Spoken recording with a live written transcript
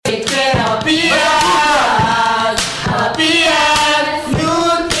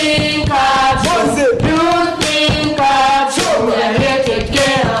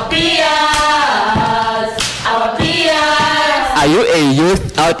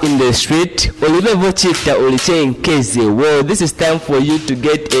out in the street, well, this is time for you to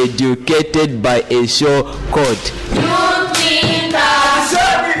get educated by a show called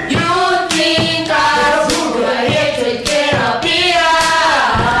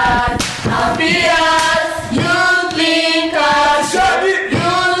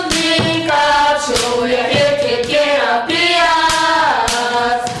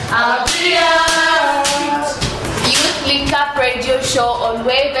Show on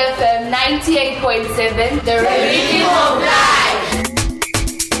Wave FM 98.7, the rhythm of life.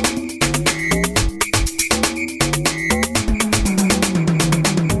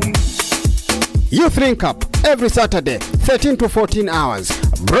 Youth Link Up every Saturday, 13 to 14 hours.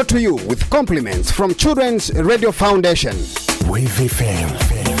 Brought to you with compliments from Children's Radio Foundation. Wave FM,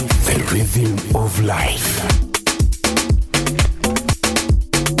 the rhythm of life.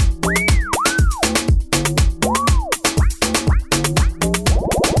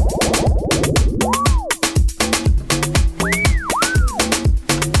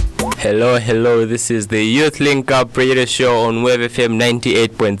 Hello, this is the Youth Link Up radio show on Wave FM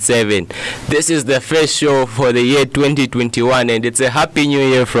 98.7. This is the first show for the year 2021, and it's a happy new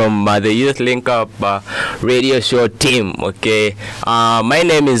year from the Youth Link Up radio show team, okay? My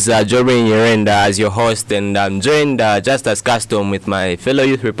name is Jorin Yerenda as your host, and I'm joined just as custom with my fellow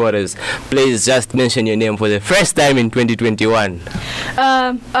youth reporters. Please just mention your name for the first time in 2021.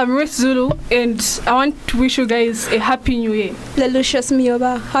 I'm Ruth Zulu, and I want to wish you guys a happy new year. Lelucious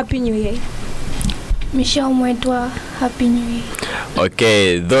Mioba, happy new year. Michelle Mwetwa, happy new year.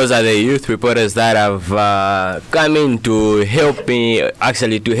 Okay, those are the youth reporters that have come in to help me,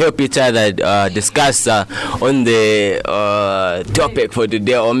 actually to help each other discuss on the topic for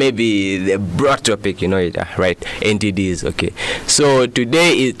today, or maybe the broad topic, you know it, right? NTDs, okay. So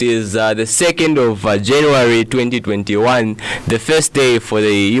today it is the 2nd of January 2021, the first day for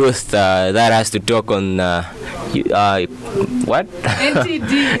the youth that has to talk on what?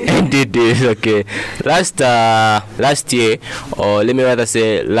 NTDs, okay. Last year, or let me rather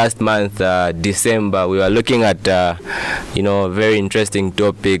say last month, December, we were looking at very interesting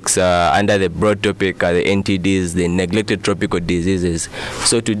topics under the broad topic, the NTDs, the neglected tropical diseases.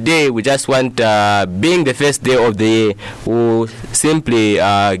 So today we just want, being the first day of the year, we'll simply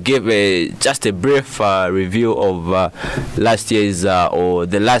give just a brief review of last year's or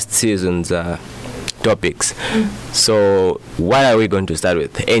the last season's topics. So what are we going to start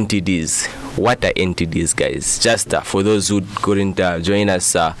with? NTDs. What are NTDs, guys? Just for those who couldn't join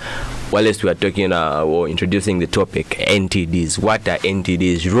us whilst we are talking or introducing the topic, NTDs. What are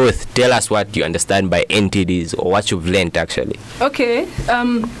NTDs? Ruth, tell us what you understand by NTDs, or what you've learned actually. Okay.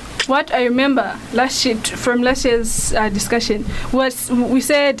 What I remember from last year's discussion was we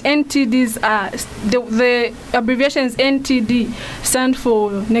said NTDs are the abbreviations NTD stand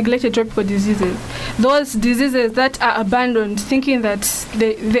for neglected tropical diseases. Those diseases that are abandoned, thinking that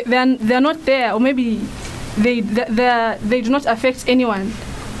they're not there, or maybe they do not affect anyone.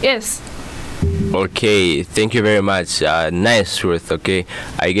 Yes. Okay, thank you very much. Nice, Ruth. Okay,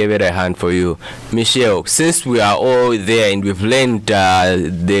 I gave it a hand for you. Michelle, since we are all there and we've learned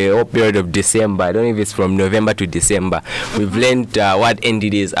the whole period of December, I don't know if it's from November to December, we've learned what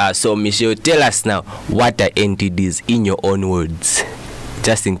NTDs are. So, Michelle, tell us now, what are NTDs in your own words?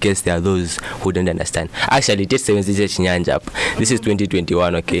 Just in case there are those who don't understand. Actually, this is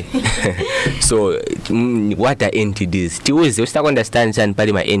 2021, okay? So, what are NTDs? Tiwezi, usitaka understand chan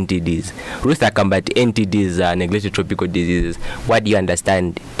pali ma NTDs. Ruth akambati NTDs are neglected tropical diseases. What do you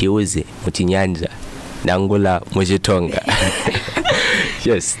understand? Tiwezi, mutinyanja, nangula, mujitonga.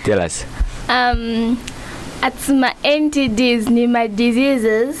 Yes, tell us. At my NTDs ni my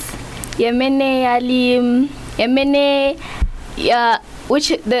diseases.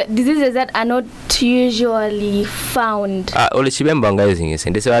 Which the diseases that are not usually found. Olishibembanga using it.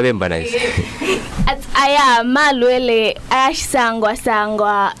 This is At aya malwele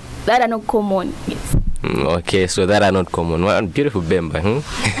sangwa that are not common. Yes. Okay, so that are not common. Well, beautiful Bemba.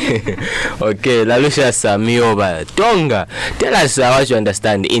 Okay, Lalusha Samioba. Tonga. Tell us what you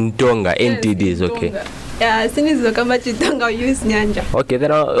understand in Tonga, yes, NTDs, okay. Tonga. Yeah, as soon as you come back to Tonga, I'll use Nyanja. Okay,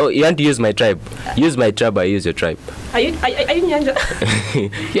 then you want to use my tribe. Use my tribe, I use your tribe. Are you Nyanja?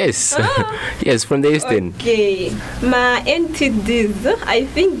 Yes. Yes, from the eastern. Okay. My NTDs, I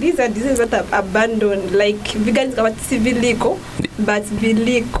think these are diseases that are abandoned, like vegans got civiliko, but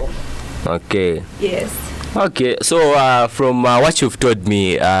bilico. Okay. Yes. Okay, so from what you've told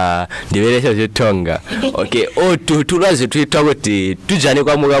me, the variation of your Tonga, okay, to raise it, tujani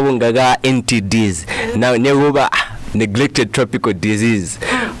kwa mugabungaga NTDs, now neruba neglected tropical disease.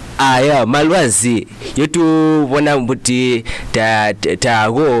 yeah, malwazi yotu bona mbuti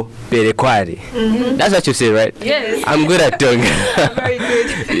tago perekwari. That's what you say, right? Yes. I'm good at tongue. Very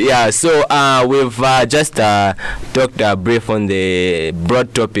good. Yeah, so we've just talked brief on the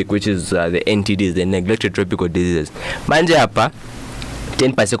broad topic, which is the NTDs, the neglected tropical diseases. Manje hapa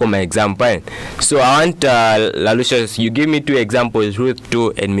 10% of my example. So I want Lalusha, you give me 2 examples, Ruth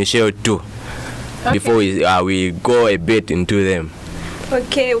 2 and Michelle 2, before we go a bit into them.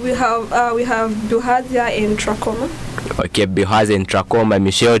 Okay, we have bilharzia and trachoma. Okay, bilharzia and trachoma.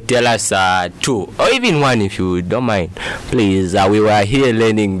 Michelle, tell us 2 or even 1 if you don't mind, please. We were here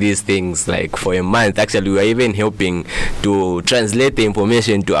learning these things like for a month. Actually, we were even helping to translate the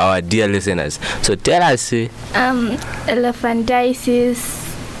information to our dear listeners. So tell us. Elephantiasis.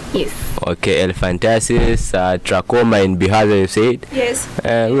 Yes. Okay, elephantiasis, trachoma and bilharzia, you said? Yes.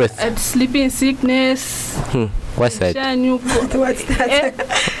 Ruth. Sleeping sickness. What's that? What's that?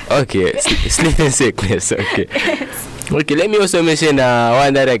 Okay, sleeping sickness. Okay. Okay, let me also mention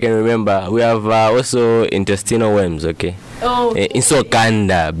one that I can remember. We have also intestinal worms. Okay. Oh.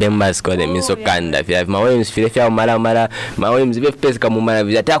 Insokanda, Bembas call them insokanda. If you have worms, if you have mara worms, if you have kamumara,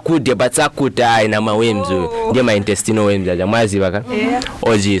 vizatakude batsakuta ina worms. Ndio my intestinal worms aja mwazi baka.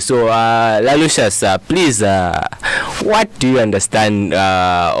 Oji. So Lalushas, please, what do you understand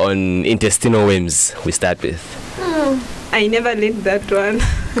on intestinal worms? We start with. I never learned that one.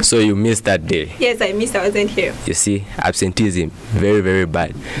 So you missed that day? Yes, I missed. I wasn't here. You see, absenteeism, very, very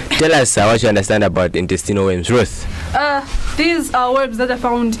bad. Tell us what you understand about intestinal worms, Ruth. These are worms that are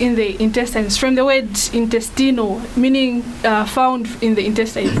found in the intestines. From the word intestinal, meaning found in the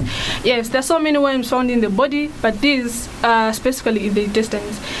intestines. Yes, there are so many worms found in the body, but these are specifically in the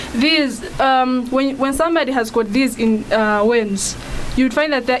intestines. These, when somebody has got these worms, you'd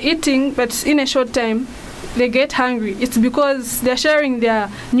find that they're eating, but in a short time, they get hungry. It's because they're sharing their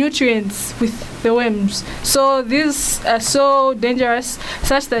nutrients with the worms. So these are so dangerous,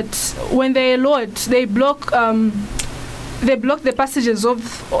 such that when they load, they block the passages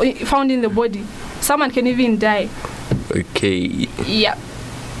found in the body. Someone can even die. Okay. Yeah.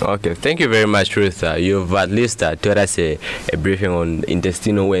 Okay, thank you very much, Ruth. You've at least told us a briefing on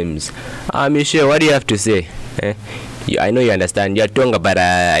intestinal worms. Michelle, what do you have to say? I know you understand your Tonga, but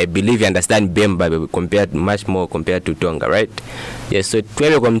I believe you understand Bemba much more compared to Tonga, right? Yes, so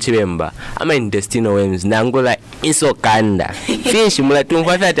twelve Bemba. I'm intestinal worms. Nangola insokanda. Fish mula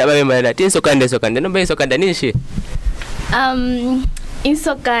tumfata ababemba that insokanda. No insokanda nishi.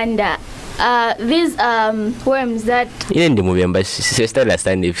 Insokanda. These worms that. Ndi mubemba sister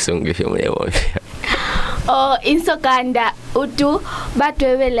understand if song if you Oh, insokanda utu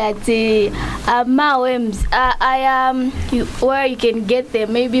batwebelati worms where you can get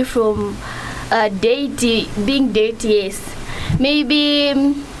them maybe from being dirty, yes.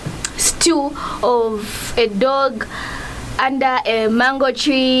 Maybe stew of a dog under a mango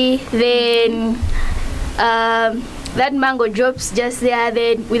tree, then that mango drops just there,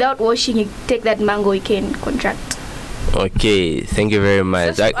 then without washing you take that mango, you can contract. Okay, thank you very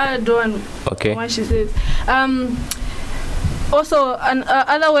much. Just add on what she says. Also,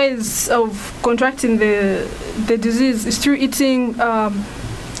 other ways of contracting the disease is through eating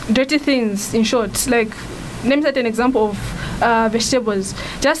dirty things, in short. Like, name certain example of vegetables.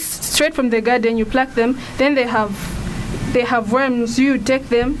 Just straight from the garden, you pluck them, then they have worms, you take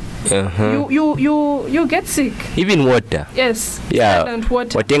them, you get sick. Even water. Yes. Yeah. Stagnant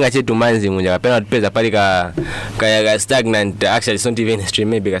water. Watenga chetu manzi munja kapena tupeza pali ka stagnant, actually it's not even a stream,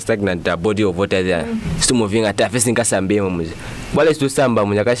 maybe a stagnant body of water there. Still moving at facing kasambe munja. Wale stu samba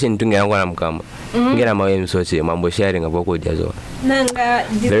munja kashi ntunge yangu na mkama. Ngena mawe msoche mambo sharing aboko jazo. Nanga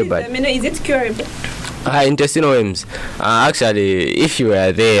disease, I mean, is it curable? Intestinal worms. Actually, if you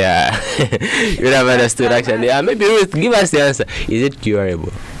were there, you would have understood. Actually, maybe Ruth, give us the answer. Is it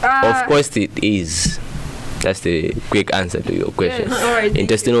curable? Of course, it is. That's the quick answer to your question. Yes. All right,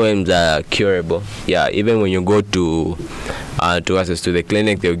 Intestinal worms are curable. Yeah, even when you go to the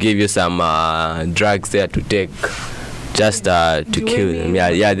clinic, they'll give you some drugs there to take. Just to kill them.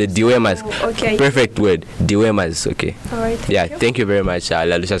 Yeah, the dewormers. Okay. Perfect word. Dewormers. Okay. All right. Thank you very much,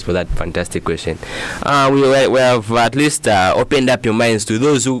 Lalushas, for that fantastic question. We have at least opened up your minds to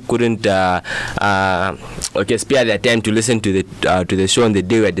those who couldn't spare their time to listen to the show on the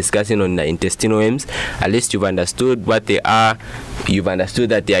day we are discussing on intestinal worms. At least you've understood what they are. You've understood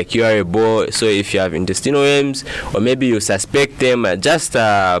that they are curable. So if you have intestinal worms or maybe you suspect them, just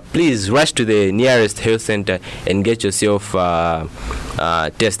please rush to the nearest health center and get yourself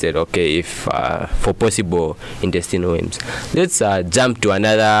tested, okay, if for possible intestinal worms. Let's jump to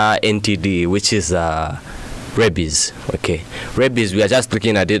another NTD, which is rabies. Okay, rabies. We are just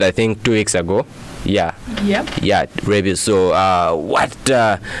looking at it. I think 2 weeks ago. Yeah. Yep. Yeah, rabies. So, what?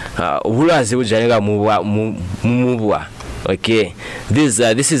 Okay,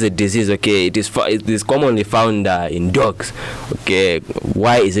 this is a disease. Okay, it is commonly found in dogs. Okay,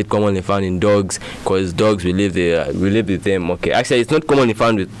 why is it commonly found in dogs? Because dogs we live with them. Okay, actually it's not commonly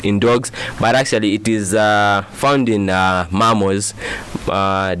found in dogs, but actually it is found in mammals.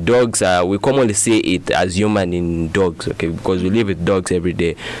 Dogs, we commonly see it as human in dogs. Okay, because we live with dogs every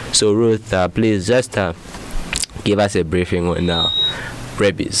day. So Ruth, please just give us a briefing on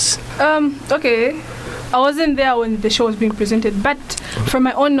rabies. Okay. I wasn't there when the show was being presented, but from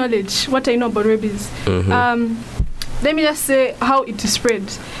my own knowledge, what I know about rabies, let me just say how it is spread.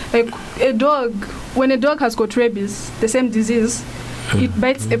 Like when a dog has got rabies, the same disease, it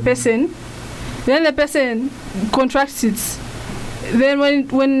bites a person, then the person contracts it. Then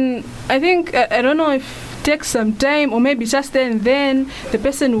when I think, I don't know if it takes some time or maybe just then the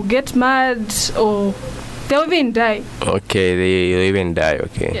person will get mad or they'll even die. Okay, they'll even die.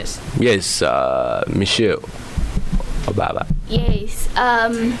 Okay. Yes, Michelle. Baba. Yes. I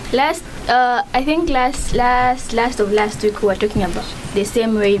think last week we were talking about the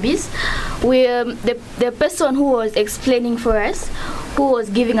same rabies. The person who was explaining for us, who was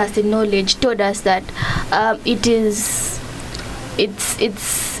giving us the knowledge, told us that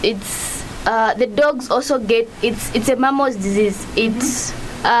the dogs also get it's a mammal's disease.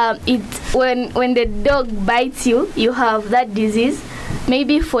 When the dog bites you, you have that disease.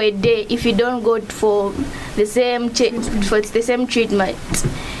 Maybe for a day, if you don't go for the same treatment,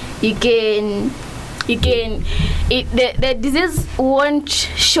 the disease won't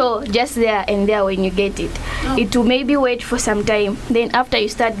show just there and there when you get it. It will maybe wait for some time. Then after you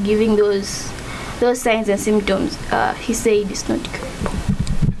start giving those signs and symptoms, he said it's not curable.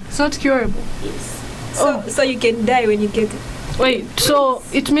 It's not curable. Yes. So you can die when you get it. Wait, so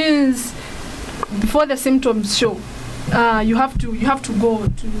it means before the symptoms show, you have to go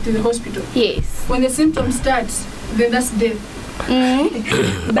to the hospital. Yes. When the symptoms start, then that's death.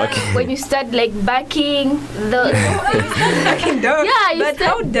 But when you start like backing Backing down. Yeah, but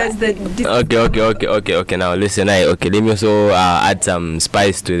how does the Okay. Now listen, let me also add some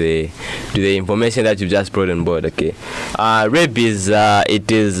spice to the information that you just brought on board. Okay, rabies.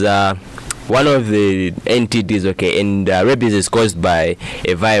 It is one of the NTDs. Okay, and rabies is caused by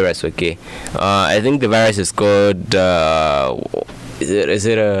a virus. Okay, I think the virus is called. Is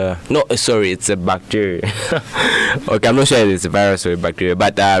it a no? Sorry, it's a bacteria. Okay, I'm not sure if it's a virus or a bacteria,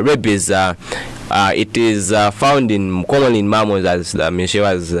 but rabies. It is found commonly in mammals, as Michelle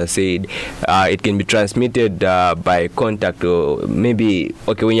has said. It can be transmitted by contact, or maybe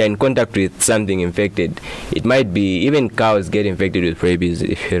when you're in contact with something infected. It might be even cows get infected with rabies,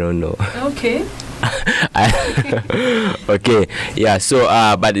 if you don't know. Okay. Okay, yeah. So,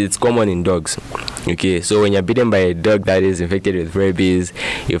 but it's common in dogs. Okay, so when you're bitten by a dog that is infected with rabies,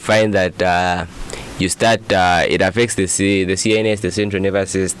 you find that you start. It affects the CNS, the central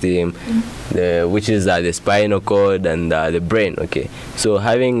nervous system, which is the spinal cord and the brain. Okay, so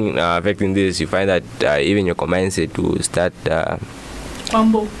having affecting this, you find that even your mindset to start. So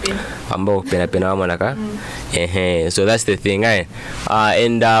that's the thing, and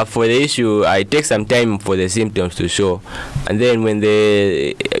for the issue, it takes some time for the symptoms to show, and then when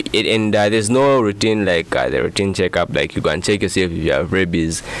there's no routine like the routine checkup, like you can check yourself if you have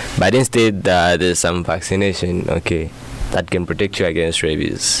rabies, but instead there's some vaccination, that can protect you against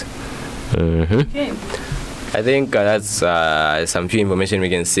rabies. Okay. I think that's some few information we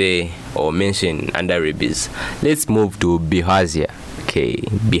can say or mention under rabies. Let's move to bilharzia. Okay,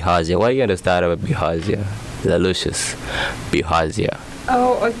 bilharzia. Why are you going to start about bilharzia? Lucius, bilharzia.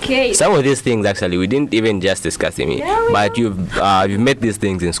 Oh, okay. Some of these things actually we didn't even just discuss them, but you've met these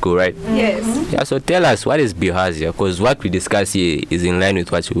things in school, right? Yes. Yeah. So tell us, what is bilharzia? Because what we discuss here is in line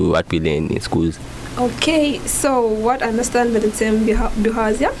with what we learn in schools. Okay. So what I understand by the term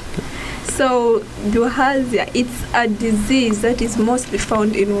bilharzia? So bilharzia, it's a disease that is mostly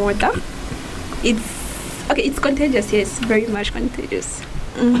found in water. It's contagious. Yes, very much contagious.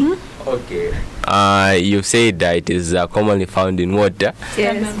 Okay. You said that it is commonly found in water.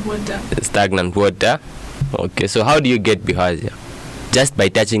 Yes. Stagnant water. Okay. So how do you get bilharzia? Just by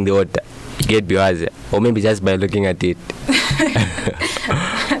touching the water, you get bilharzia, or maybe just by looking at it.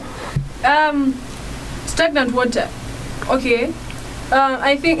 Stagnant water. Okay.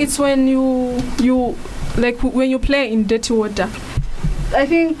 I think it's when you like when you play in dirty water. I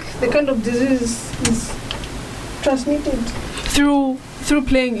think the kind of disease is transmitted through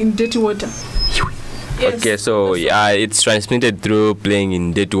playing in dirty water. Yes. Okay, so it's transmitted through playing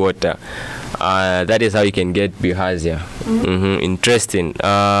in dirty water. That is how you can get bilharzia. Interesting.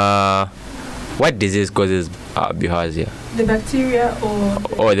 What disease causes bilharzia? The bacteria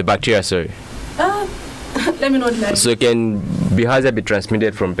or the bacteria, sorry. Let me not lie. So can bilharzia be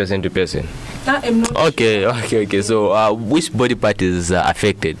transmitted from person to person? I'm not Okay. So which body part is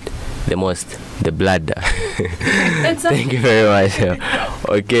affected the most? The bladder. Thank you very much.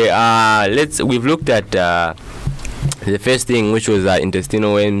 Okay, we've looked at the first thing, which was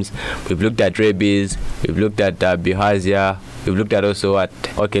intestinal worms. We've looked at rabies. We've looked at bilharzia. We've looked at also at.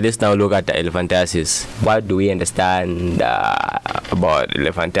 Okay, let's now look at elephantiasis. What do we understand about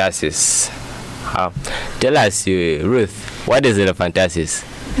elephantiasis? Tell us, Ruth, what is elephantiasis?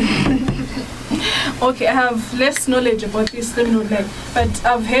 Okay, I have less knowledge about this, let me not lie. But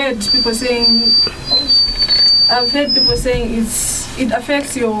I've heard people saying it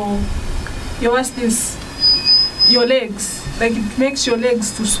affects your legs. Like it makes your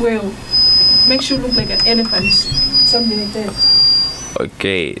legs to swell. Makes you look like an elephant. Something like that.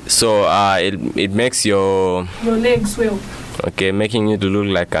 Okay, so it makes your legs swell. Okay, making you to look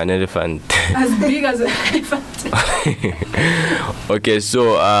like an elephant. As big as an elephant. Okay,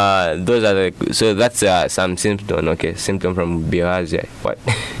 so that's some symptom. Okay, symptom from bilharzia. What?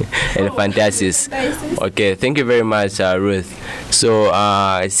 Elephantiasis. Okay, thank you very much, Ruth. So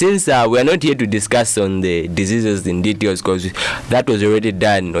since we are not here to discuss on the diseases in details, because that was already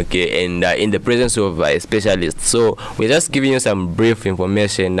done. Okay, and in the presence of a specialist. So we're just giving you some brief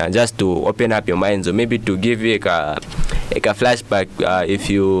information just to open up your minds, or maybe to give you a flashback. If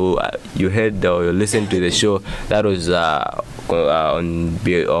you heard or listened to the show that was on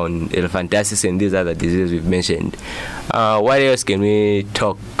elephantiasis and these other diseases we've mentioned. What else can we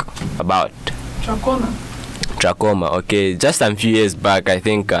talk about? Trachoma. Okay, just some few years back, I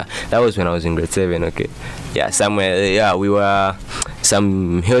think that was when I was in grade 7. Okay, we were.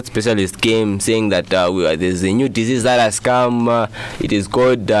 Some health specialist came saying that there's a new disease that has come. It is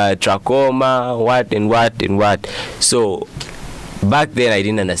called trachoma. What. So back then I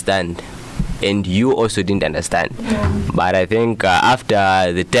didn't understand, and you also didn't understand. But I think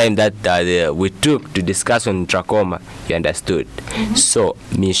after the time that we took to discuss on trachoma, you understood. So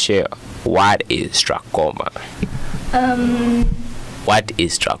Michelle, what is trachoma? What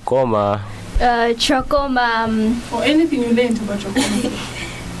is trachoma? Trachoma. Or anything you learned about trachoma.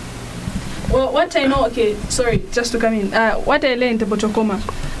 Well, what I know, okay, sorry, just to come in. What I learned about trachoma,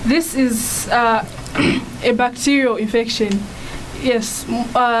 this is a bacterial infection. Yes,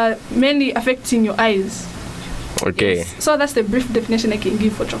 mainly affecting your eyes. Okay. Yes. So that's the brief definition I can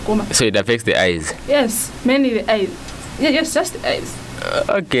give for trachoma. So it affects the eyes? Yes, mainly the eyes. Yes, just the eyes.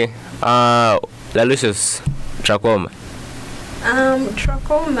 Okay. Lalucius, trachoma.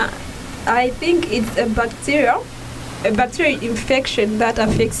 Trachoma, I think it's a bacterial infection that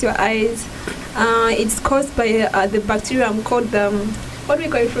affects your eyes. It's caused by the bacterium called what do we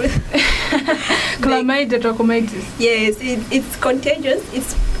call it? Chlamydia trachomatis. Yes, it's contagious.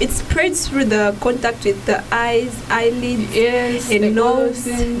 It spreads through the contact with the eyes, eyelids, and nose,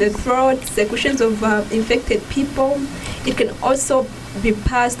 the throat, secretions of infected people. It can also be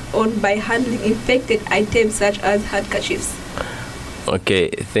passed on by handling infected items such as handkerchiefs. Okay,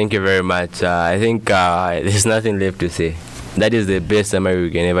 thank you very much. I think there's nothing left to say. That is the best summary we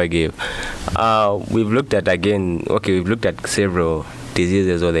can ever give. We've looked at several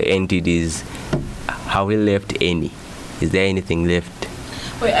diseases or the NTDs. Have we left any? Is there anything left?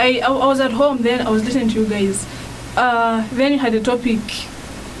 Well, I was at home then. I was listening to you guys. Then you had a topic,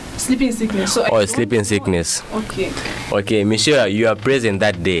 sleeping sickness. So sleeping sickness. Okay, Michelle, you are present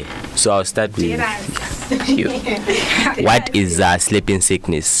that day. So I'll start with you. What is sleeping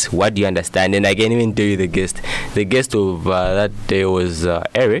sickness? What do you understand? And I can even tell you the guest. The guest of that day was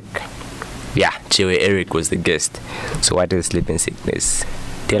Eric. Yeah, Chiwe Eric was the guest. So what is sleeping sickness?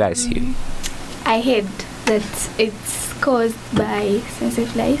 Tell us you. I heard that it's caused by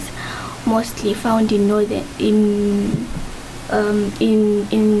sensitive flies, mostly found in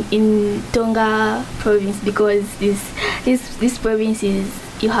Tonga province, because this province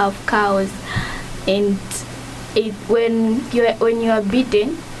you have cows, and when you are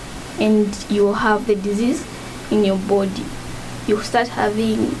bitten and you have the disease in your body, you start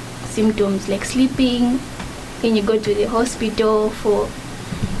having symptoms like sleeping, and you go to the hospital for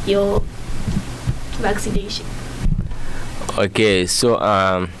your vaccination. Okay, so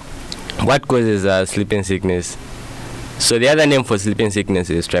what causes sleeping sickness? So the other name for sleeping sickness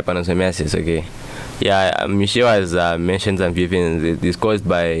is trypanosomiasis. Okay, yeah, Michelle has mentioned some few things. It is caused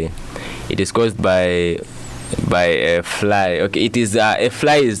by by a fly. Okay, it is a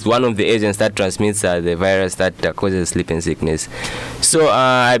fly is one of the agents that transmits the virus that causes sleeping sickness. So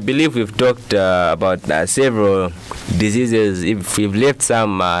I believe we've talked about several diseases. If we've left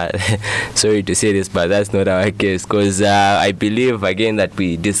some, sorry to say this, but that's not our case, because I believe again that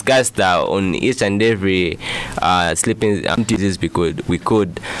we discussed on each and every sleeping disease we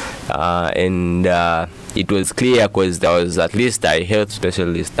could, and it was clear because there was at least a health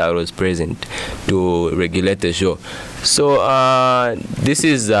specialist that was present to regulate the show. So this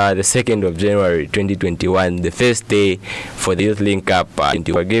is the 2nd of January 2021, the first day for the Youth Link Up.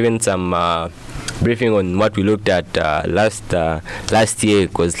 We were given some briefing on what we looked at last year,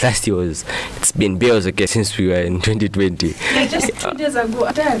 because last year it's been bills since we were in 2020. Yeah, just 2 days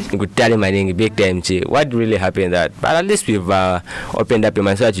ago. Good tell him I think big time what really happened that, but at least we've opened up your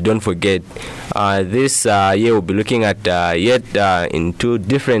mind so that you don't forget. This year we'll be looking at yet in 2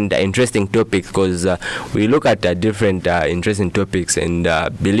 different interesting topics, because we look at different interesting topics, and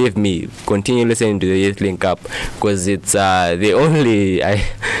believe me, continue listening to the Youth Link Up, because it's the only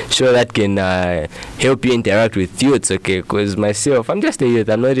show that can help you interact with youths, okay? Because myself, I'm just a youth.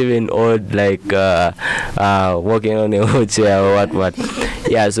 I'm not even old, like walking on a wheelchair or what.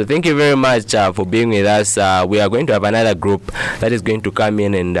 Yeah, so thank you very much for being with us. We are going to have another group that is going to come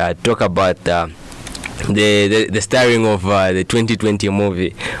in and talk about the starring of the 2020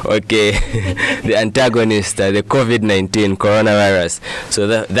 movie, okay? The antagonist, the COVID-19 coronavirus. So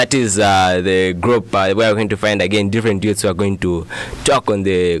that is the group where we're going to find again different youths who are going to talk on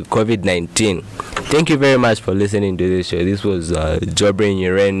the COVID-19. Thank you very much for listening to this show. This was Jobrin,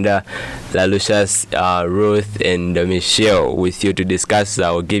 Urenda, Lalushas, Ruth, and Michelle with you to discuss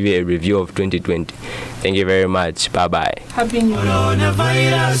or give you a review of 2020. Thank you very much. Bye-bye. Happy New Year.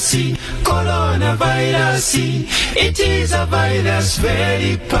 Coronavirus, it is a virus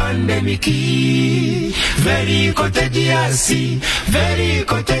very pandemic, very contagious, very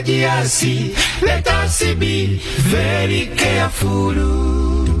contagious. Let us be very careful.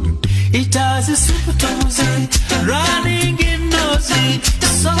 It has a symptoms, running in nose,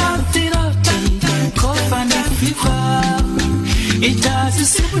 something of cough and fever. It has a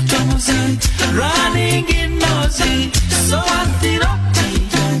symptoms, running in nose, something of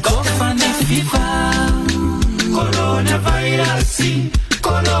cough and fever. Coronavirus,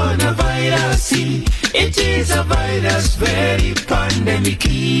 it is a virus very pandemic,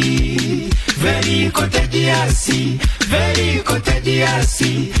 very contagious, very contagious.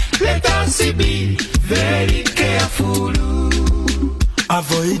 Let us be very careful.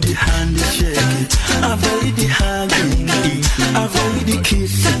 Avoid the handshake, avoid the hugging, avoid the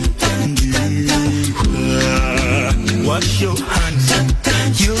kissing. Wash your hands,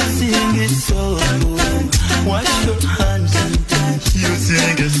 using a soap. Wash your hands,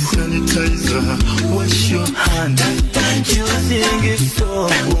 using a sanitizer. Wash your hands, using a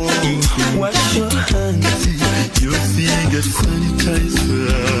soap. Wash your hands, using a sanitizer.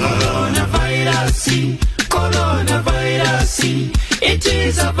 Coronavirus, it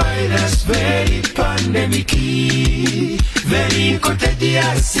is a virus very pandemic, very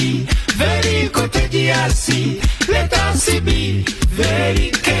contagious, very contagious. Let us be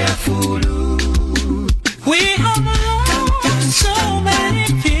very careful. We have lost so many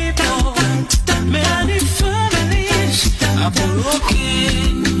people, many families are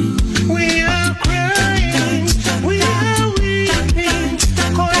broken. We are crying, we are weeping.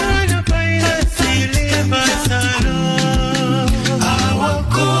 Coronavirus, leave us alone. Our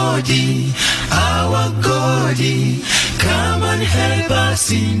God, come and help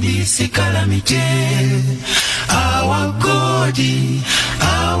us in this calamity. Our God,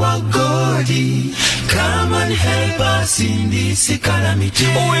 come and help us in this calamity.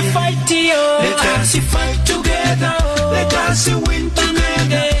 We fight here. Let us fight together. Let us win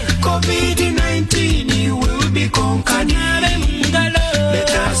together. COVID-19 will be conquered. Let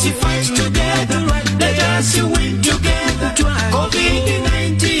us fight together. Let us win together.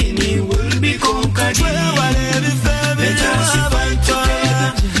 COVID-19 will be conquered. Let us fight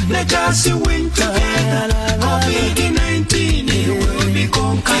together. Let us win together. COVID-19 will be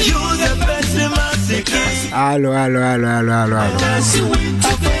conquered. You the best massacre. Hello.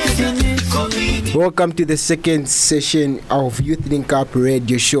 Welcome to the second session of Youth Link Up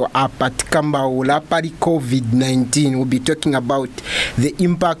radio show up at Kambaula Pari COVID-19. We'll be talking about the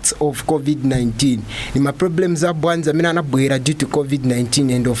impacts of COVID-19. My problems are due to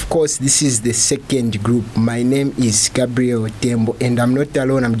COVID-19, and of course this is the second group. My name is Gabriel Tembo, and I'm not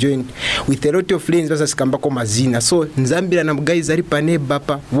alone. I'm joined with a lot of friends versus Kambako Mazina. So Zambia na guys ari pane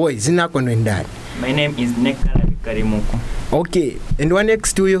bapa boy zina kono ndani. My name is Nekala Bikarimuko. Okay, and one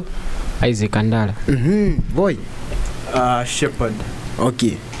next to you? Isaac Andala. Boy. Shepherd.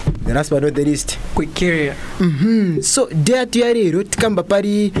 Okay. The last but not the least. Quick carrier. So there tiari tikamba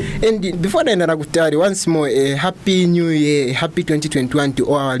pari, and before the Naragutari, once more a happy new year, happy 2021 to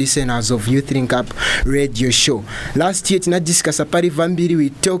all our listeners of Youth Link Up radio show. Last year tina discuss pari vambiri, we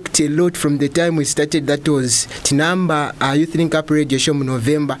talked a lot from the time we started. That was tinamba Youth Link Up radio show in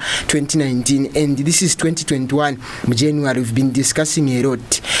November 2019, and this is 2021 January. We've been discussing a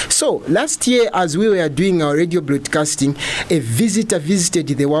lot. So last year, as we were doing our radio broadcasting, a visitor visited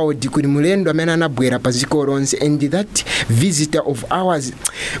the world kuri mulendo amena nabwera paziko ronse, and that visitor of ours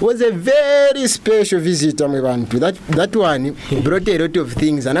was a very special visitor mwe bantu. That one brought a lot of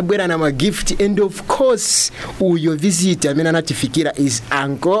things, anabwera na ma gift, and of course uyo visitor amena natifikira is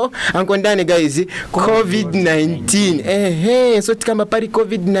uncle ndani guys, COVID-19. So tikamba pari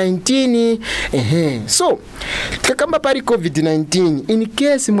COVID-19 so tikamba pari COVID-19, in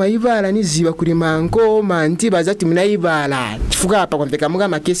case mwaibala niziba kuri manko manti bazati mnaibala chifuka hapa kwa mpeka mga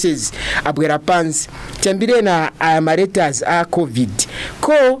makesi abwera pansi chambire na letters are COVID.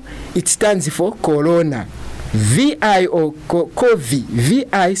 Co, it stands for corona. VI or COVID.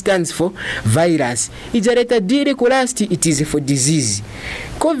 VI stands for virus. Ijareta dire kulasti, it is for disease.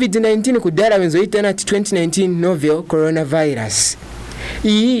 COVID-19 kudara wenzo itana 2019 novel coronavirus.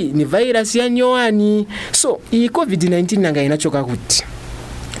 Hii ni virus ya nyoani. So, hii COVID-19 nanga inachoka kuti.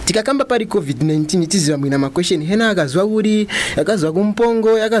 Tikakamba pari COVID-19 itizwa mwina ma question hena agazwa uri, agazwa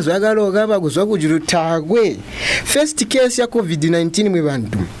kumpongo, agazwa agaloga, baguzwa kujurutagwe. First case ya COVID-19 mwe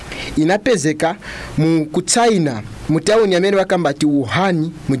bantu inapezeka mu China, mu town ya mene wakambati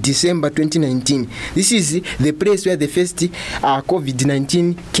Wuhan mu December 2019. This is the place where the first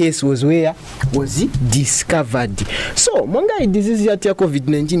COVID-19 case was discovered. So monga disease ya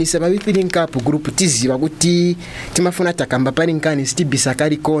COVID-19 isaba Youth Up group tiziba kuti timafuna takamba pari nkani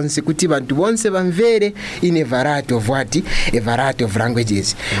stibisakari konse kuti bantu bonse bamvere in a variety of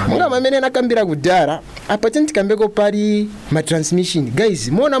languages. Monga mamene nakambira kudara apatenti kambeko pari ma transmission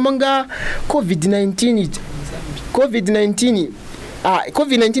guys, mona monga COVID-19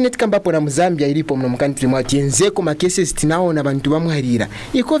 tikamba pona Zambia ilipo mno mkantri mwati enzeko ma cases tinaona bantu bamwarira.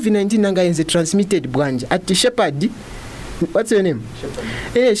 I COVID-19 nanga enze transmitted bwanje at Shepherd. What's your name?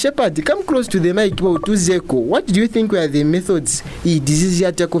 Shepherd, come close to the mic. What do you think were the methods disease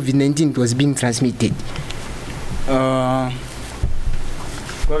at COVID-19 was being transmitted?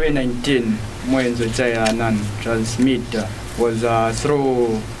 COVID-19 mwenzo chaya non-transmitter was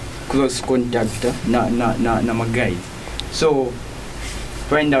through close contact na magai. So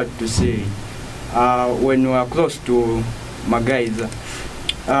find out to say when we are close to magais,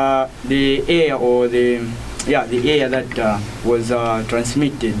 the air or the air that was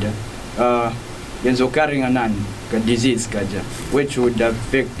transmitted yenzo carrying a disease kaja, which would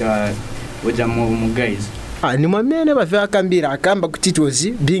affect with the magais. Ni mwamene bafya kambira akamba kuti it was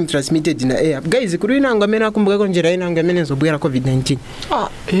being transmitted in the air. Guys, kuri inanga mena kumbuka konjera inanga mena zobwera COVID-19.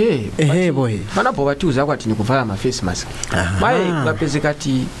 Boy. Banapo batuza kwati ni kuvala ma face mask. Mai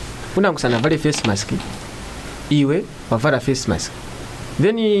bapezekati unangusana vale face mask. Iwe wavala face mask.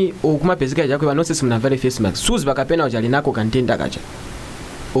 Then okumapezeka jako banose mna vale face mask. Suzi bakapena ojali nako kantenda kacha.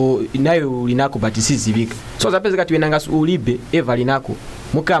 Inayo linako batisizibika. So zapezekati wenanga ulibe eva linako.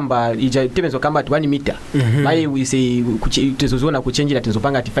 Mukamba ija temezo kamba at 1 meter. Mai we say tezozona kuchenjira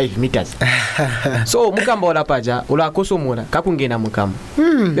tezopanga at 5 meters. So mukamba wala paja ula kosomora kakungena mukamba.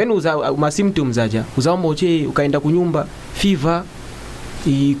 Then uza ma symptoms aja uzaomba uche ukaenda kunyumba fever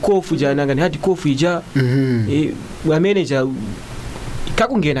kofu jana ngani hadi kofu ija wa manager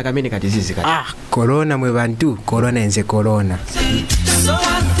kakungena kamene katizizi kati. Corona mwe bantu, corona enze corona. So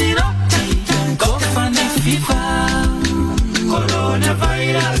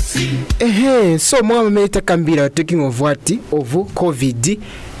so mwa meta kambira talking of what of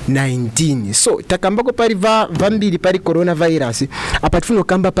COVID-19. So takambako pari vambiri pari coronavirus apatuno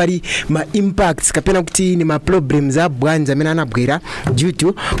kamba pari ma impacts kapena kuti ni ma problems abwanja mena nabwera due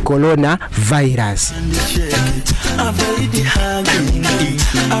to coronavirus.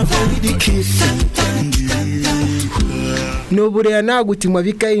 Nobure naguti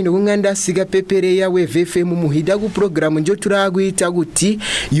mwabika ino nganda siga pepere ya WFM muhida ku program njo turagwita guti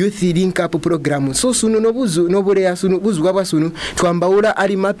Youth Link Up program. So sunu nobuzu nobure ya sunu buzu kwabasunu twambaura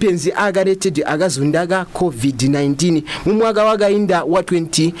ali mapenzi agareteje agazundaga COVID-19 mu mwaga wagainda wa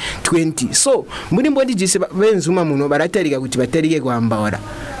 2020. So muri mbondi jise benzuma muno baratarika kuti batarike kwambaura.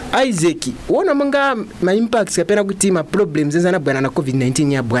 Isaac, wona manga ma impacts kapena kuti ma problems zana bwana na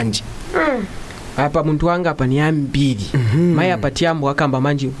COVID-19 ya bwanje. Hapa muntu wanga hapa ni ambili. Maya patiamu wakamba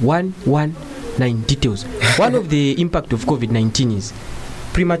manji 119 details. One of the impact of COVID-19 is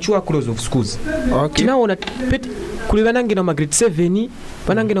premature close of schools. Okay. Tinaona kuli banangena ma grade 7,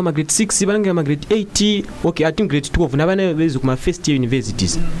 banangena ma grade 6, banangena ma grade 8, okay, I think grade 12 na bana bezi kuma first year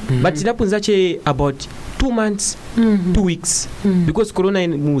universities. But tinapunza che about 2 months, 2 weeks because corona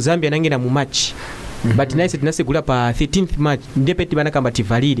in Zambia nangena mu March. But nice tinasegula pa 13th March ndepeti banakamba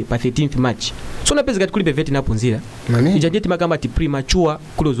tivalide pa 13th March. So na pezi kati kuli beveti napunzira. Ijandeti makamba ti premature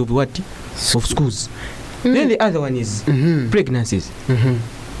close of what? Of schools. Then the other one is pregnancies.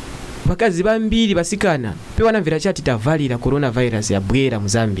 Bakazi bambiri basikana pe wanamvira chati tavalira coronavirus ya bwera mu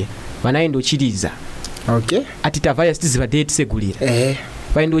Zambia banaendo chiliza. Okay. Ati tavalira stiziba date segulira.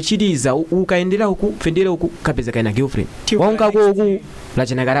 Baendo chiliza ukaendera huku fendera huku kapeza kaina girlfriend. Waunga gogu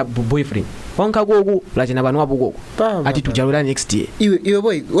lachana gara boyfriend. Waunga gogu lachana banwa bugogo. Ati tujalura next year. Iwe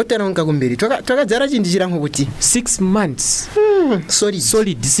boy wotera wanka kumbiri. Twaka zara chindijira nkubuti 6 months.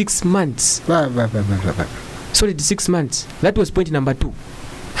 Solid 6 months. Solid 6 months. That was point number 2.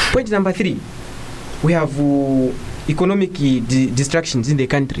 Point number 3, we have economic distractions in the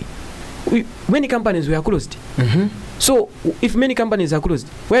country. Many companies were closed. So if many companies are closed,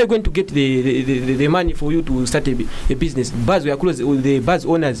 where are you going to get the money for you to start a business? Bars were closed. The bars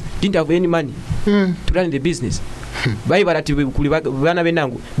owners didn't have any money to run the business.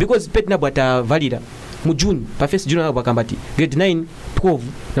 Because petna bata valida mu June pa first June bakambati grade 9 12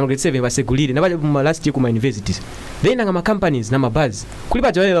 na grade 7 basegulire na bali last year kuma universities. Then ngama companies na mabars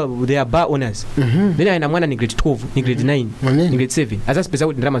kulipa they are bar owners. Then ana mwana ni grade 12 ni grade 9 ni grade 7 asa spesa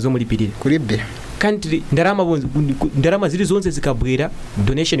kuti ndarama zomulipirira kulibe country ndarama zili zonse zikabwera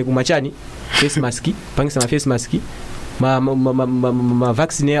donation kumachani face mask pangisa ma face mask ma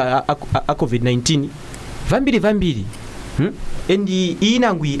vaccine a Covid19 vambiri endi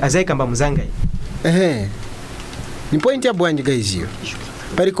inangwi azaikamba muzanga. Ni point ya bwanje guys hiyo.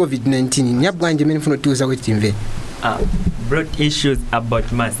 Pari Covid-19 ni bwanje mimi nfuno tuza kuti mve. Brought issues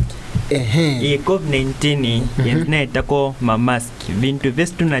about mask. Covid-19 yeneta ko ma mask vintu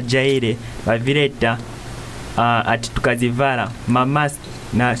vestu na jaire bavireta ati tukazivara ma mask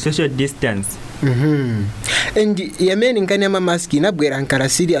na social distance. And yameni ngani ama mask inabwera ankara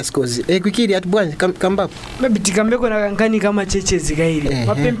serious cause kwikiri atubwanje kamba mabiti kambeko na ngani kama cheche zigairi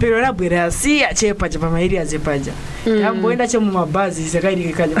mapempero labwera si achepa cha pamairi azepaja yamboenda che mu mabazi zagairi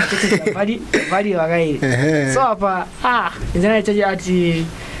kikaje cheche bali wagairi so hapa nzana cheche ati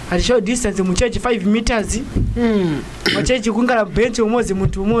show distance mu church 5 meters machechi kungala bench umozi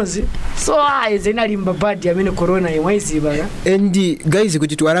muntu umozi so izena limba bad yamene corona yemwezi baga. And guys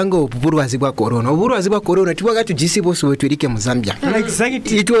kuti twarango obuburwazi bwa corona tibwakati jisibo so twirike mu Zambia.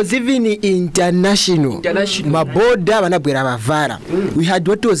 Exactly. It was even international. Maboda banabwera bavara. We had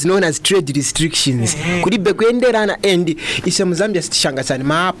what was known as trade restrictions. Kulibe kwenderana and isha mu Zambia sitishanga cyane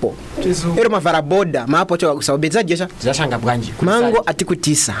mapo. Ero mavara boda mapo cyo kusabeza jesha zashanga bwanji mango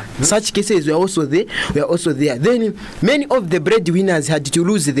atikutisa. Such cases were also there. Then many of the breadwinners had to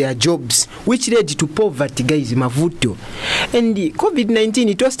lose their jobs, which led to poverty, guys, mavuto. And the COVID-19,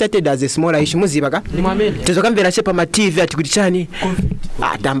 it was started as a small issue. Muzibaka tuzokambera chepa ma TV atikuchani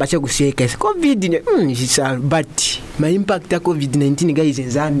tamba cha kuseka COVID but my impact of COVID-19 guys in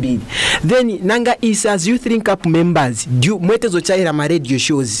Zambia. Then nanga is as youth RECUP members due mwetezo chaira ma radio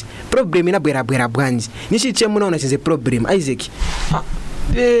shows problem ina bwera bwanji nishi chemuna unacheze problem Isaac.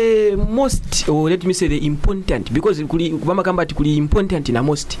 The most, or let me say the important, because kubama kamba kuli important na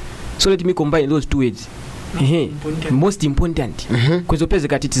most. So let me combine those two words. Most important. Because opeze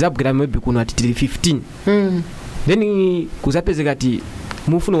kati tizabgira maybe kuno ati 15. Then kuzapeze kati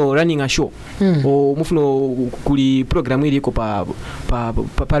mufuno running a show or mufuno kuli program ili iko pa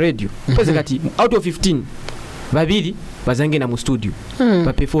radio. Opeze kati out of 15 babiri bazange na mu studio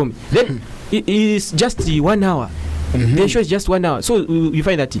pa perform. Then it is just 1 hour. The show is just 1 hour. So you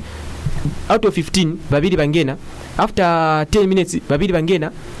find that out of 15 babiri bangena, after 10 minutes babiri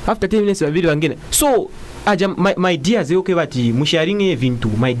bangena, after 10 minutes babiri bangena. So my dears okay bati musharinge vintu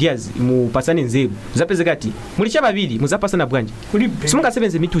my dears mu pasane nzeru zapeze kati mulicha babiri muzapasana bwanje simuka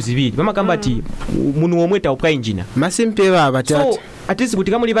 7 mitu zibiri mama kamba ati munu omweta opka engineer masimpe baba tata. So at least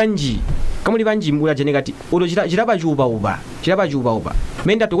kuti kamuli banji mulaje negati olo jiraba juba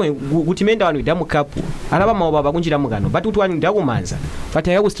menda to kuti menda wanu damu kapu alaba mababa kunjira mugano but kuti wanu ndakumanza but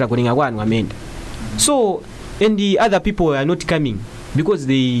ayaku struggling akwanu amenda. So and the other people are not coming because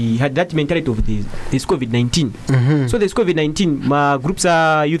they had that mentality of this COVID-19. So this COVID-19, my groups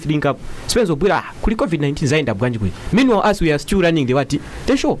are youth link up. Spends of kuli COVID-19 zaenda bwanji kwe. Meanwhile, us we are still running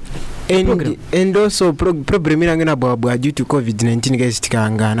the show. And also problem irangena bwa due to COVID-19 guys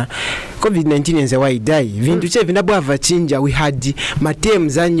tikangana. COVID-19 is why die. Vintu che vinabwa vachinja. We had my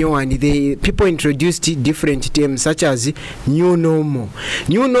terms anyo and the people introduced different terms such as new normal.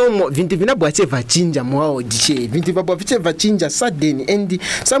 New normal vintu vinabwa che vachinja mwao diche. Vintu vabwa che vachinja sudden and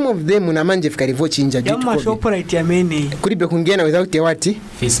some of them unamanje fikarivo chinja due to COVID. Operate yamene. Kuribe kungena without what?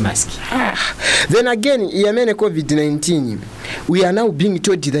 Face mask. Then again, yamene COVID-19. We are now being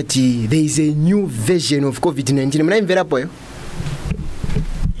told that there is a new version of COVID-19. Mnaimvera poyo?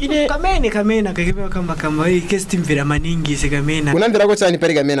 Kamena kakipewa kama hii kesi timvera maningi se kamena. Unamvera ko tsani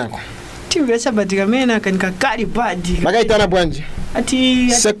pari kamena ko? Timvera chabati kamena kanika kali badi. Makaitana bwanje? Ati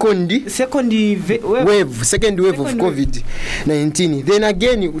second wave of COVID-19. Then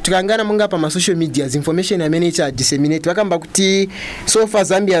again tukangana munga pa social media information amene disseminate wakamba kuti so far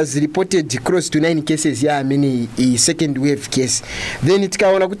Zambia has reported close to 9 cases ya amene second wave case. Then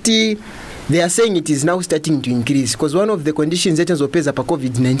tikaona kuti they are saying it is now starting to increase because one of the conditions that is opeza pa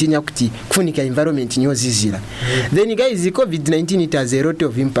COVID-19 yakuti kufunika environment nyozizira. Then guys, the COVID-19 it has a lot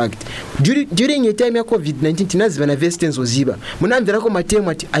of impact. During a time ya COVID-19 tinaziva na vestens oziba. Munamvera ko matemu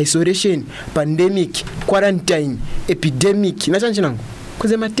ati isolation, pandemic, quarantine, epidemic. Nachanchi nangu.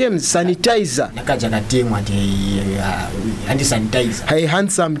 Kuze matemu sanitizer. Nakaja na temu ati hand sanitizer. Hey, hand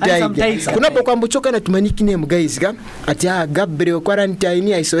sanitizer. Kunapo kwa mbochoka na tumaniki name guys ka ati Gabriel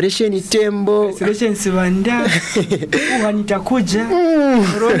quarantine, isolation tembo, isolation siwanda. Nitakuja.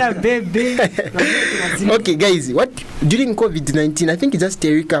 Corona baby. Okay guys, what during COVID-19 I think it's just a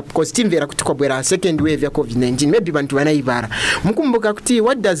recap because team vera kutukobwera second wave ya COVID-19 maybe bantu banaibara. Mkumbuka kuti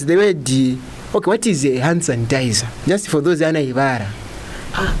what does the word what is a hand sanitizer? Just for those anaibara.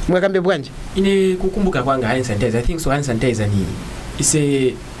 Mwakambe bwanje ine kukumbuka kwanga hand sanitizer. I think so hand sanitizer ni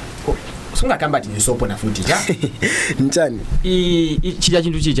ise sunga kamba ti sopo na futi ja nchani chija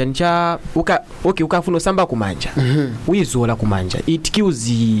chintu chija ncha ukafuna samba kumanja uyizola kumanja it kills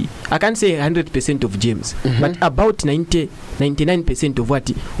I can't say 100% of germs but about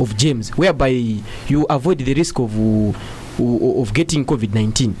 99% of germs whereby you avoid the risk of getting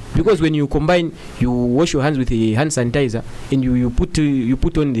COVID-19 because when you combine, you wash your hands with a hand sanitizer and you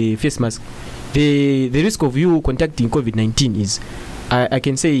put on the face mask, the risk of you contacting COVID-19 is I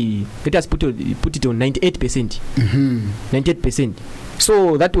can say let us put it on 98%. 98%.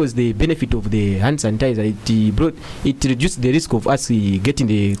 So that was the benefit of the hand sanitizer. It reduced the risk of us getting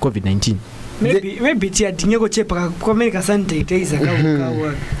the COVID-19. Maybe tia dingeko chepa kwa America sanitizer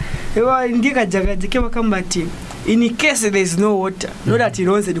kawa. Ewa ndika jagajekewa kamba ti in case there is no water, not that it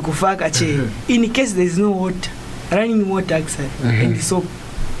was kufaka che. In case there is no water, running water outside and soap.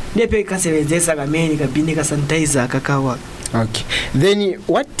 Nepe kasebenzesa kameni kabinika sanitizer kakawa. Okay. Then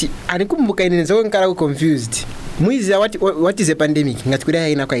what anikumbuka inenzo nkara confused. Muiza what is a pandemic? Ngatukura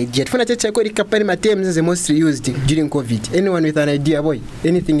ina kwa idea. Tufuna checha ko recap ma terms the most used during COVID. Anyone with an idea boy?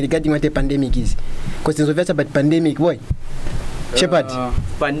 Anything regarding what a pandemic is? Because it's obvious about pandemic boy. Shepard.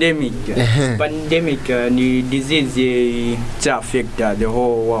 Pandemic. Pandemic ni disease that affect the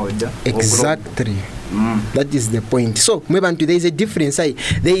whole world. Exactly. That is the point. So, there is a difference.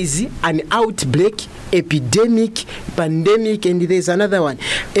 There is an outbreak, epidemic, pandemic, and there is another one.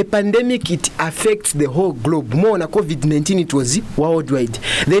 A pandemic, it affects the whole globe. More on COVID-19, it was worldwide.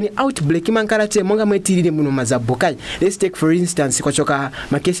 Then outbreak, Mazabuka. Let's take for instance,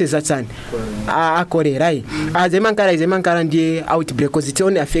 my cases at San. Right? As a mankara is a mankara and outbreak because it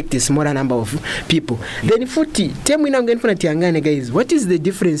only affects a smaller number of people. Then 40. Tell me now, guys, what is the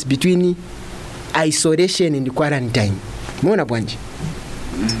difference between isolation and quarantine? Mona bwanje.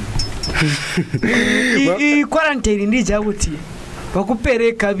 Quarantine ndi jabuti.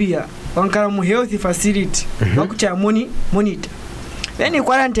 Bakupereka bia. Wankara mu health facility. Bakucha monitor. Then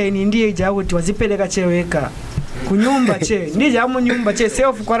quarantine ndi jabuti wazipeleka cheweka. Kunyumba che. Ndi jamu nyumba che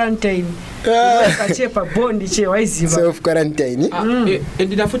self quarantine. Kache pa bondi che waiziba. Self quarantine. And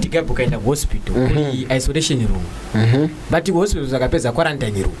inafuti gapo kaenda hospital. Isolation room. But hospital zakapeza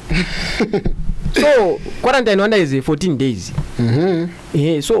quarantine room. So quarantine wanda is 14 days.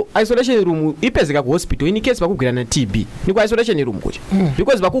 So isolation room ipezeka ku hospital in case bakugwira na TB. Ni kwa isolation room kucha.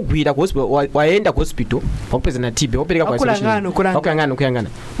 Because bakugwira ku hospital waenda ku hospital bakupeza na TB opereka kwa isolation. Okuyangana.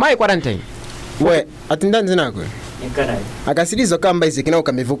 My quarantine. We atindanze nako. Akasirizo kamba izikina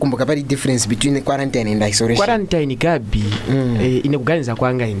ukamevukumbuka pali difference between quarantine and isolation. Quarantine gabi inekuganiza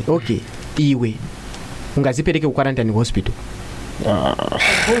kwanga ini. Okay. Iwe ungazipereke ku quarantine hospital.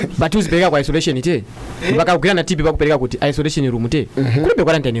 but uzipeleka kwa isolation te vakakugwira na TB vakupeleka kuti isolation room te kulibe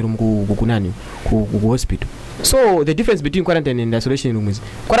quarantine room kunani ku hospital. So the difference between quarantine and isolation room is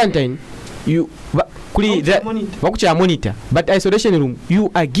quarantine you vakucha monitor, but isolation room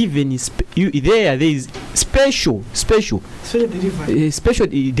you are given there is special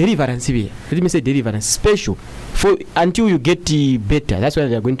deliverance here. Let me say deliverance special for until you get better. That's why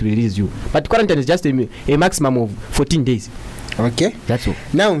they are going to release you, but quarantine is just a maximum of 14 days. Okay, that's all.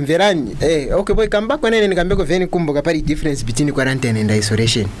 Now mverani okay boy, come back kwanene nikambeko veni kumbuka pali difference between quarantine and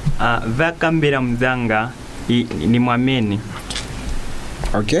isolation. Vakambira mzanga ni mwameni.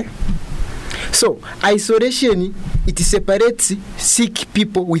 Okay, so isolation it separates sick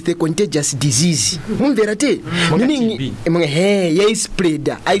people with a contagious disease. Mverate meaning ya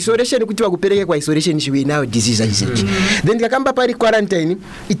spread. Isolation kuti wakupeleke kwa isolation shiwe now disease is it. Then kakamba pali quarantine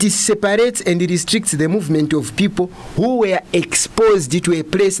it separates and restricts the movement of people who were exposed to a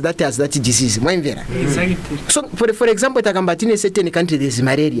place that has that disease. Mvera. So for example takamba tine certain country there is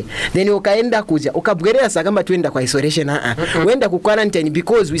malaria, then ukaenda kuja ukabwerera sakamba tuenda kwa isolation wenda ku quarantine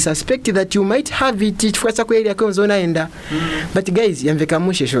because we suspect that you might have it fwasa kwa area kwa zona enda. But guys yamveka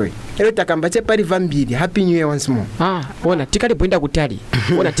mushe shoy ero takamba che pali vambiri happy new year once more. Ona tikali poenda kutali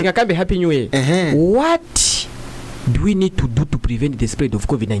ona tikakambe happy new year. What do we need to do to prevent the spread of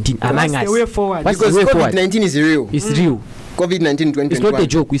COVID-19 among us? The way forward? Because COVID-19 is real. It's real. COVID-19 2021. It's not a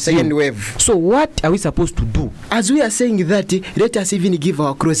joke. It's second real. wave. So what are we supposed to do? As we are saying that, let us even give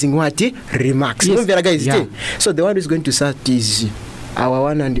our closing remarks. Yes. Guys, so the one who's going to start is our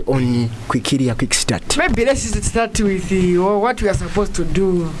one and only quick start. Maybe let's start with what we are supposed to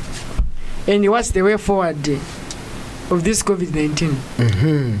do and what's the way forward of this COVID-19.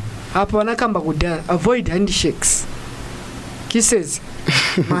 Hapo wanakamba kuda avoid handshakes, kisses,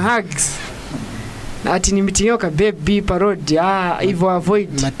 hugs. Ati ni meeting yoka baby parody hivyo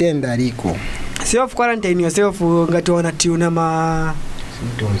avoid matenda aliko. Self quarantine yourself ngati wanatiuna ma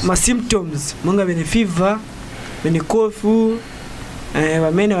symptoms monga bene fever bene cough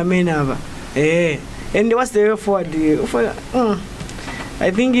wamena hapa and what's the way forward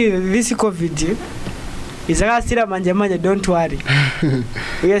I think this COVID is still manja don't worry.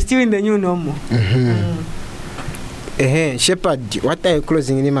 We are still in the new normal. Shepherd, what are your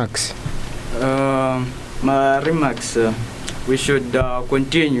closing remarks? My remarks, we should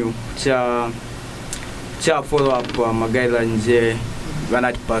continue to follow up my guidelines when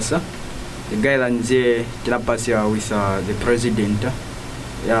passa. The guidelines tinapasa with the president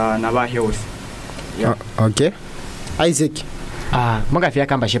na health. Okay. Isaac. Mwanga fia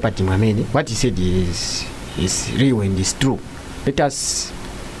kamba Shepherd Mwameni, what he said is real and is true. Let us,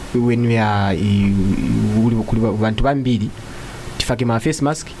 when we are bantu bambiri tifake ma face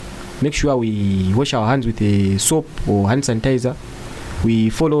mask, make sure we wash our hands with a soap or hand sanitizer. We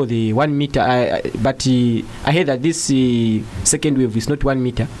follow the 1 meter, but I heard that this second wave is not 1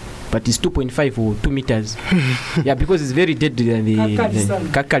 meter, but it's 2.5 or 2 meters. Yeah, because it's very deadly than the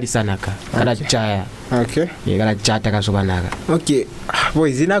kakali sanaka. Chaya. Okay. Yeah, chata kasobanaka. Okay.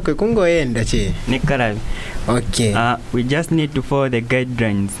 Boy, zina kwe kungo enda che. Nikarabi. Okay. We just need to follow the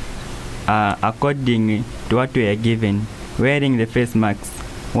guidelines according to what we are given. Wearing the face masks,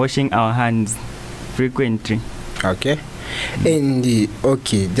 washing our hands frequently. Okay. And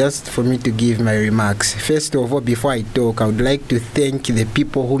okay, just for me to give my remarks. First of all, before I talk, I would like to thank the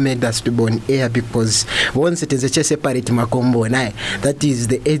people who made us to be on air, because once it is a separate makombo na, that is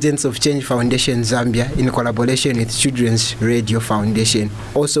the Agents of Change Foundation Zambia in collaboration with Children's Radio Foundation,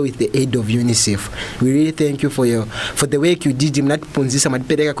 also with the aid of UNICEF. We really thank you for the work you did. Mnat punzisa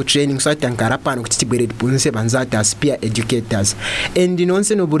madipeleka ku training so atankarapa no kutibere punzise banzata as peer educators. And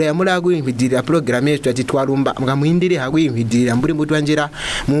nonse no bura yamula guhindira program yetu atitwarumba ngamuhindire hidira mburi mutwanjira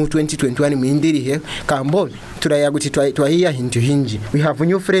mu 2021 muhindiri he kambo turayaguti twahiya hintu hinji. We have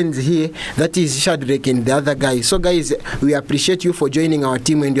new friends here, that is Shadrack and the other guys. So guys, we appreciate you for joining our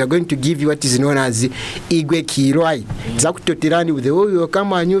team, and we are going to give you what is known as Igwe Kirwai. Zakutotirani with the way you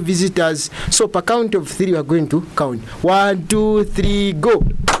come our new visitors. So per count of 3 we are going to count. 1, 2, 3, go.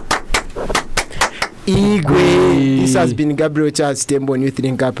 Igwe. This has been Gabriel Charles Tembo on Youth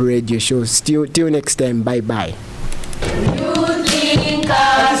Link Up Radio Show. Till next time. Bye bye.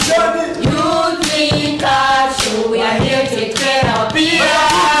 We are here to take care of our peers.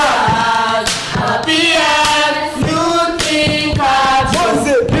 Our peers. Youth Link Up. Youth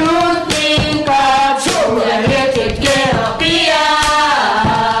Link Up. We are here to take care of our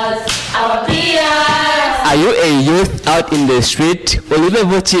peers. Our peers. Are you a youth out in the street? Well,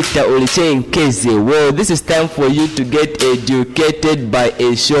 this is time for you to get educated by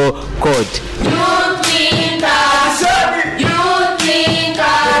a show called Youth Link Up. Youth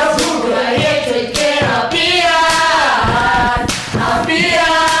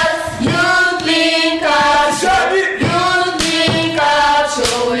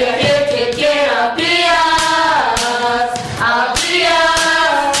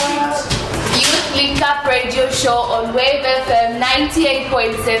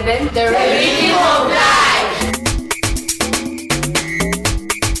 90.7, the rhythm of life.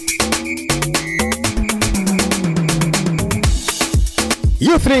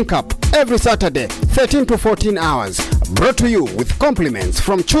 Youth Link Up every Saturday, 13 to 14 hours. Brought to you with compliments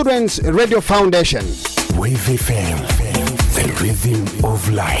from Children's Radio Foundation. Wave FM, the rhythm of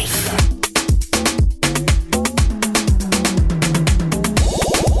life.